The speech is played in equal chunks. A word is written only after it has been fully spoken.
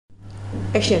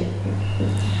Action.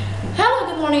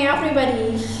 Hello, good morning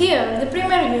everybody. Here, the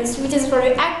primary news which is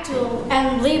very actual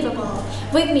and believable.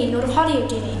 With me, Nur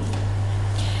Choliyuddini.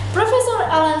 Professor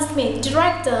Alan Smith,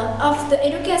 Director of the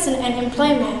Education and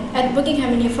Employment at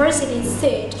Buckingham University,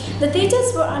 said the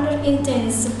teachers were under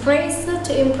intense pressure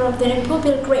to improve their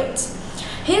pupil grades.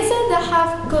 He said they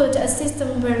have got a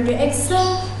system where the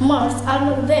Excel marks are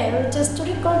not there just to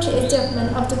record the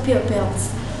achievement of the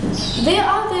pupils. They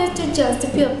are there to judge the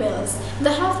pupils.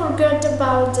 They have forgot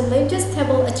about the latest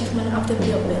table achievement of the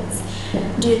pupils.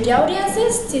 Dear the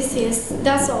audiences,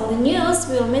 that's all the news.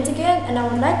 We'll meet again an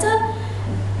hour later.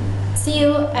 See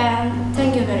you and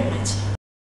thank you very much.